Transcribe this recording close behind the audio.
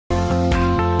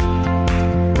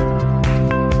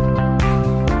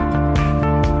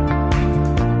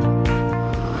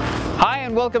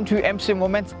welcome to MC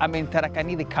Moments. I'm in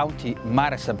Tharaka-Nithi County,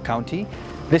 Mara Sub-County.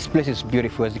 This place is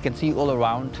beautiful, as you can see all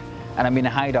around. And I'm in a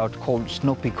hideout called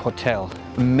Snow Peak Hotel.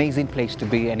 Amazing place to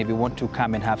be, and if you want to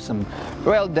come and have some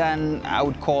well done, I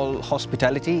would call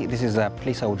hospitality, this is a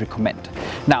place I would recommend.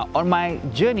 Now, on my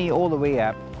journey all the way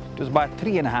up, it was about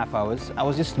 3.5 hours, I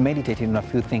was just meditating on a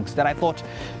few things that I thought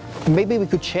maybe we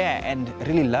could share and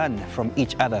really learn from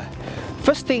each other.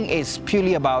 First thing is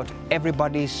purely about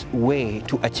everybody's way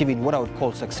to achieving what I would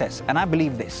call success. And I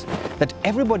believe this, that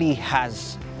everybody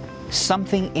has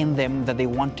something in them that they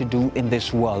want to do in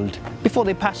this world before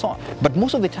they pass on. But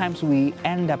most of the times we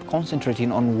end up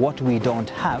concentrating on what we don't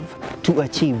have to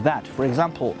achieve that. For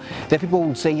example, there are people who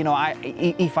would say, you know,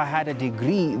 if I had a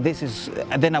degree,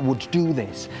 then I would do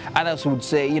this. Others would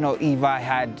say, you know, if I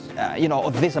had,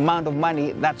 this amount of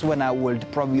money, that's when I would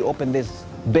probably open this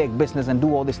big business and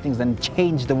do all these things and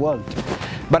change the world.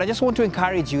 But I just want to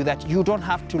encourage you that you don't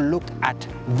have to look at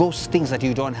those things that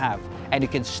you don't have, and you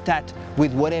can start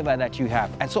with whatever that you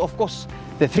have. And so, of course,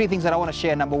 the three things that I want to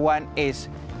share, number one is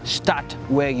start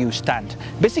where you stand.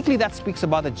 Basically, that speaks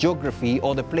about the geography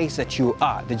or the place that you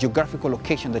are, the geographical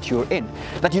location that you're in,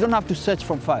 that you don't have to search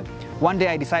from far. One day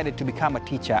I decided to become a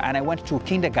teacher, and I went to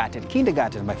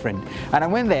kindergarten, my friend, and I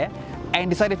went there and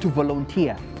decided to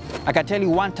volunteer. I can tell you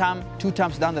 1 term, 2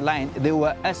 terms down the line, they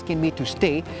were asking me to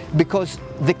stay because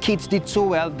the kids did so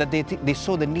well that they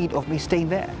saw the need of me staying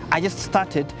there. I just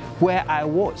started where I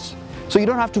was. So you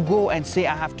don't have to go and say,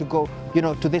 I have to go,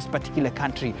 to this particular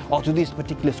country or to this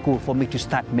particular school for me to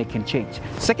start making change.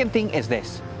 Second thing is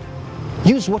this,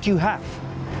 use what you have.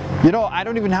 I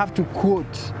don't even have to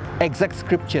quote exact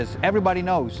scriptures. Everybody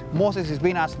knows. Moses is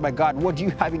being asked by God, what do you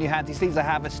have in your hands? He says, I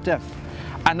have a staff.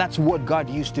 And that's what God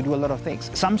used to do a lot of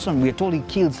things. Samson, we are told he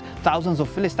kills thousands of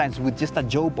Philistines with just a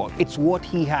jawbone. It's what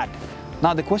he had.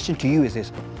 Now the question to you is this,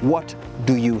 what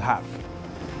do you have?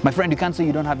 My friend, you can't say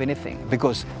you don't have anything,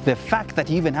 because the fact that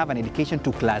you even have an education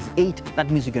to class 8, that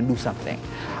means you can do something.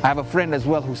 I have a friend as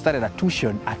well who started a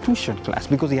tuition class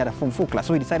because he had a Form 4 class.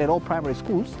 So he decided all primary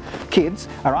schools, kids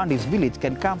around his village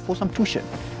can come for some tuition.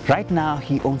 Right now,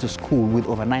 he owns a school with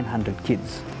over 900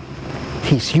 kids.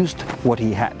 He's used what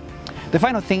he had. The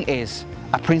final thing is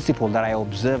a principle that I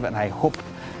observe, and I hope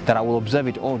that I will observe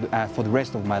it all for the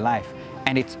rest of my life,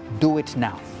 and it's do it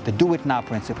now. The do it now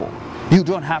principle. You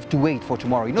don't have to wait for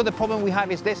tomorrow. The problem we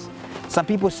have is this. Some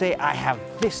people say, I have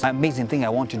this amazing thing I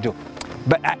want to do,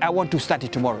 but I want to start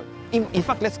it tomorrow. In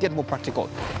fact, let's get more practical.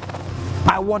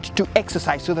 I want to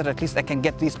exercise so that at least I can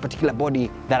get this particular body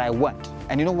that I want.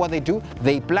 And you know what they do?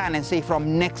 They plan and say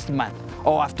from next month,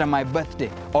 or after my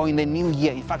birthday, or in the new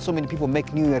year. In fact, so many people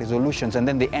make New Year resolutions and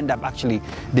then they end up actually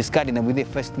discarding them within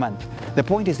the first month. The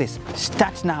point is this,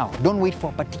 start now. Don't wait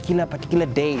for a particular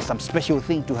day, some special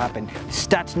thing to happen.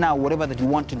 Start now, whatever that you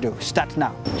want to do, start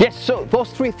now. Yes, so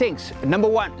those 3 things. Number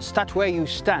 1, start where you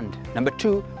stand. Number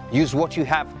 2, use what you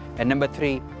have. And number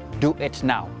 3, do it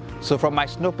now. So from my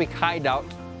Snow Peak hideout,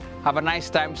 have a nice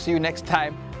time. See you next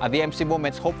time at the MC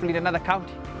Moments, hopefully in another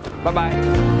county.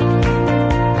 Bye-bye.